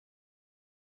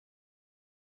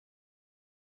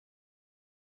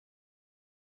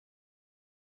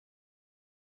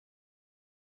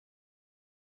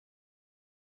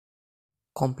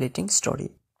Completing story.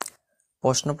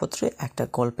 প্রশ্নপত্রে একটা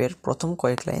গল্পের প্রথম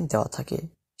কয়েক লাইন দেওয়া থাকে।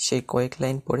 সেই কয়েক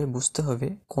লাইন পড়ে বুঝতে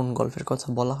হবে কোন গল্পের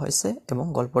কথা বলা হয়েছে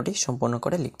এবং গল্পটি সম্পূর্ণ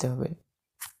করে লিখতে হবে।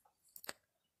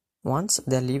 Once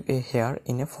there lived a hare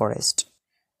in a forest.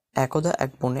 একদা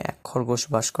এক বনে এক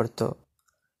খরগোশ বাস করত।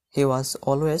 He was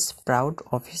always proud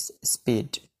of his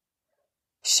speed.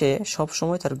 সে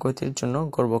সবসময় তার গতির জন্য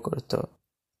গর্ব করত।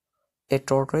 A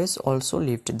tortoise also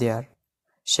lived there.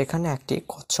 সেখানে একটি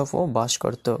কচ্ছপও বাস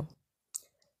করত।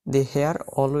 The hare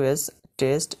always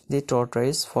teased the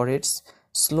tortoise for its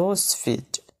slow speed.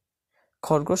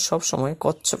 খরগোশ সবসময়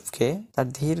কচ্ছপকে তার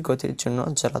ধীর গতির জন্য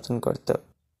জ্বালাতন করত।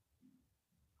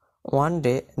 One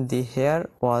day the hare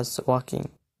was walking.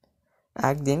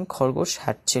 একদিন খরগোশ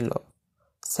হাঁটছিল।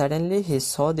 Suddenly he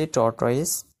saw the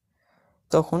tortoise.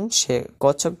 তখন সে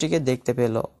কচ্ছপটিকে দেখতে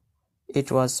পেল। It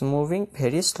was moving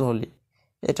very slowly.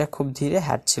 এটা খুব ধীরে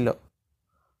হাঁটছিল।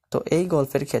 তো এই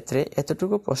গল্পের ক্ষেত্রে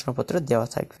এতটুকু প্রশ্নপত্র দেওয়া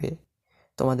থাকবে।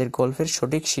 তোমাদের গল্পের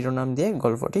সঠিক শিরোনাম দিয়ে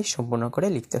গল্পটি সম্পূর্ণ করে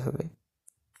লিখতে হবে।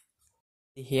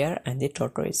 The Hare and the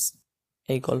Tortoise.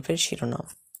 এই গল্পের শিরোনাম।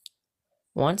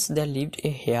 Once there lived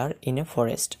a hare in a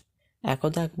forest.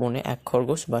 একদা এক বনে এক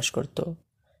খরগোশ বাস করত।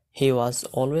 He was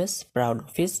always proud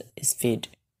of his speed.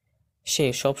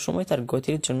 সে সবসময় তার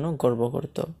গতির জন্য গর্ব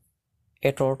করত।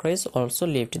 A tortoise also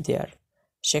lived there.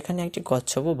 সেখানে একটি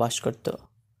কচ্ছপও বাস করত।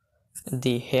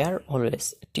 The hare always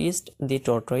teased the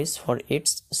tortoise for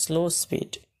its slow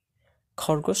speed.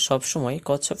 খরগোশ সবসময়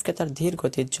কচ্ছপকে তার ধীর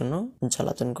গতির জন্য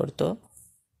জ্বালাতন করত।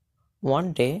 One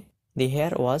day the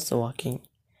hare was walking.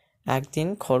 একদিন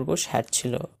খরগোশ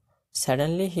হাঁটছিল।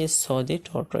 Suddenly he saw the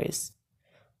tortoise.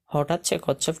 হঠাৎ সে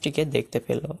কচ্ছপটিকে দেখতে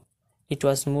পেল। It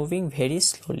was moving very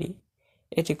slowly.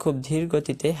 এটি খুব ধীর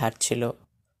গতিতে হাঁটছিল।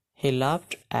 He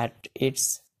laughed at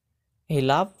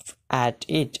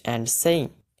it and saying,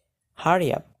 "Hurry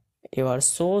up, you are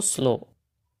so slow.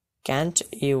 Can't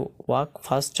you walk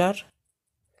faster?"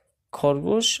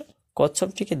 খরগোশ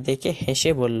কচ্ছপটিকে দেখে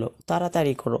হেসে বলল,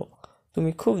 তাড়াতাড়ি করো,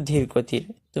 তুমি খুব ধীর গতির,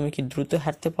 তুমি কি দ্রুত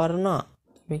হাঁটতে পারো না?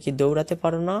 তুমি কি দৌড়াতে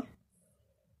পারো না?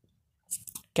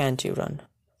 Can't you run?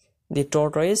 The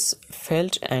tortoise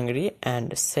felt angry and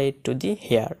said to the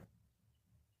hare.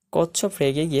 কচ্ছপ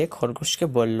রেগে গিয়ে খরগোশকে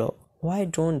বলল, Why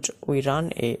don't we run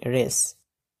a race?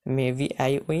 Maybe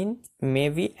I win,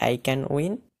 maybe I can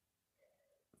win.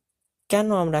 কেন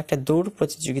আমরা একটা দৌড়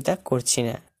প্রতিযোগিতা করছি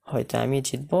না? হয়তো আমি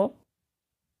জিতব।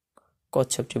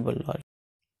 কচ্ছপটি বলল।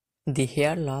 The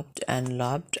hare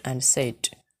laughed and said.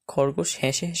 খরগোশ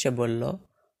হেসে হেসে বলল,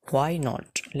 Why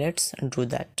not? Let's do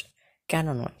that.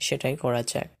 কেন নয়, সেটাই করা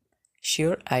যাক।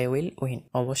 Sure I will win.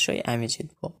 অবশ্যই আমি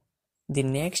জিতব। The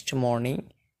next morning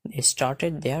they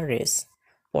started their race.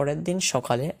 পরের দিন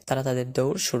সকালে তারা তাদের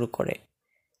দৌড় শুরু করে।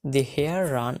 The hare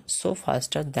ran so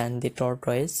faster than the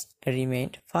tortoise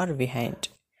remained far behind.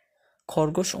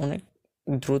 খরগোশ অনেক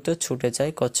দ্রুত ছুটে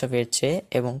যায় কচ্ছপের চেয়ে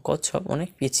এবং কচ্ছপ অনেক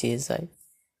পিছিয়ে যায়।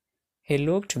 He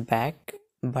looked back,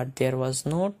 but there was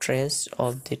no trace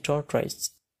of the tortoise.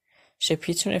 সে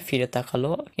পিছনে ফিরে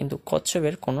তাকালো, কিন্তু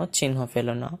কচ্ছপের কোনো চিহ্ন পেল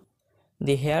না।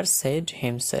 The hare said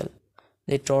himself,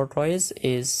 The tortoise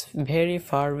is very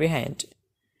far behind.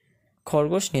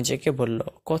 খরগোশ নিজেকে বলল,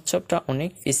 কচ্ছপটা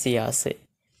অনেক পিছিয়ে আছে।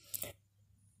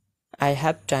 I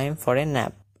have time for a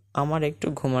nap. আমার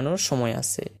একটু ঘুমানোর সময়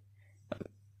আছে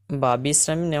বা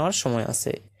বিশ্রাম নেওয়ার সময়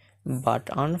আছে। But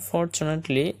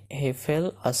unfortunately he fell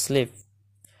asleep.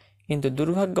 কিন্তু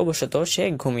দুর্ভাগ্যবশত সে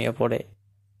ঘুমিয়ে পড়ে।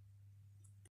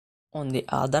 On the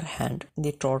other hand,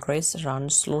 the tortoise ran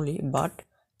slowly but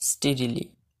steadily.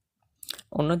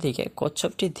 অন্যদিকে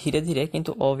কচ্ছপটি ধীরে ধীরে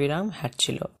কিন্তু অবিরাম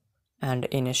হাঁটছিল। And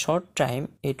in a short time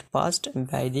it passed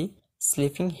by the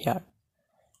sleeping hare.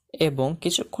 এবং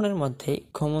কিছুক্ষণের মধ্যেই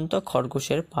ঘুমন্ত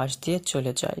খরগোশের পাশ দিয়ে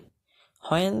চলে যায়।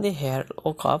 When the hare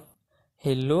woke up,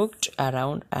 he looked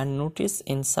around and noticed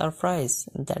in surprise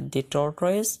that the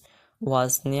tortoise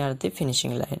was near the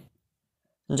finishing line.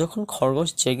 যখন খরগোশ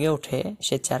জেগে ওঠে,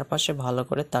 সে চারপাশে ভালো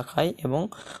করে তাকায় এবং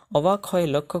অবাক হয়ে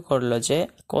লক্ষ্য করল যে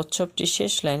কচ্ছপটি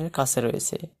শেষ লাইনের কাছে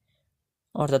রয়েছে,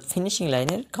 অর্থাৎ ফিনিশিং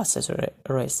লাইনের কাছে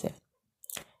রয়েছে।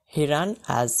 He ran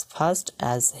as fast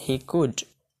as he could,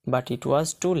 but it was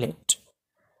too late.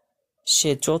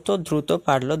 সে যত দ্রুত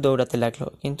পারল দৌড়াতে লাগলো,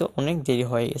 কিন্তু অনেক দেরি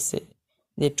হয়ে গেছে।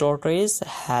 The tortoise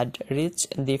had reached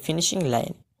the finishing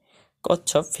line.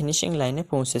 কচ্ছপ ফিনিশিং লাইনে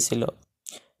পৌঁছেছিল।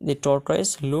 The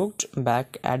tortoise looked back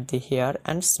at the hare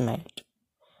and smiled.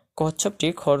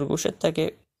 কচ্ছপটি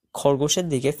খরগোশের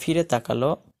দিকে ফিরে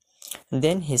তাকালো।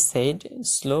 Then he said,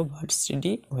 Slow but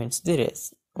steady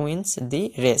wins the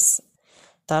race.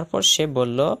 তারপর সে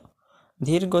বলল,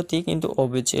 ধীর গতি কিন্তু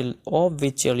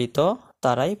অবিচলিত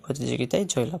তারাই প্রতিযোগিতায়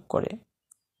জয়লাভ করে।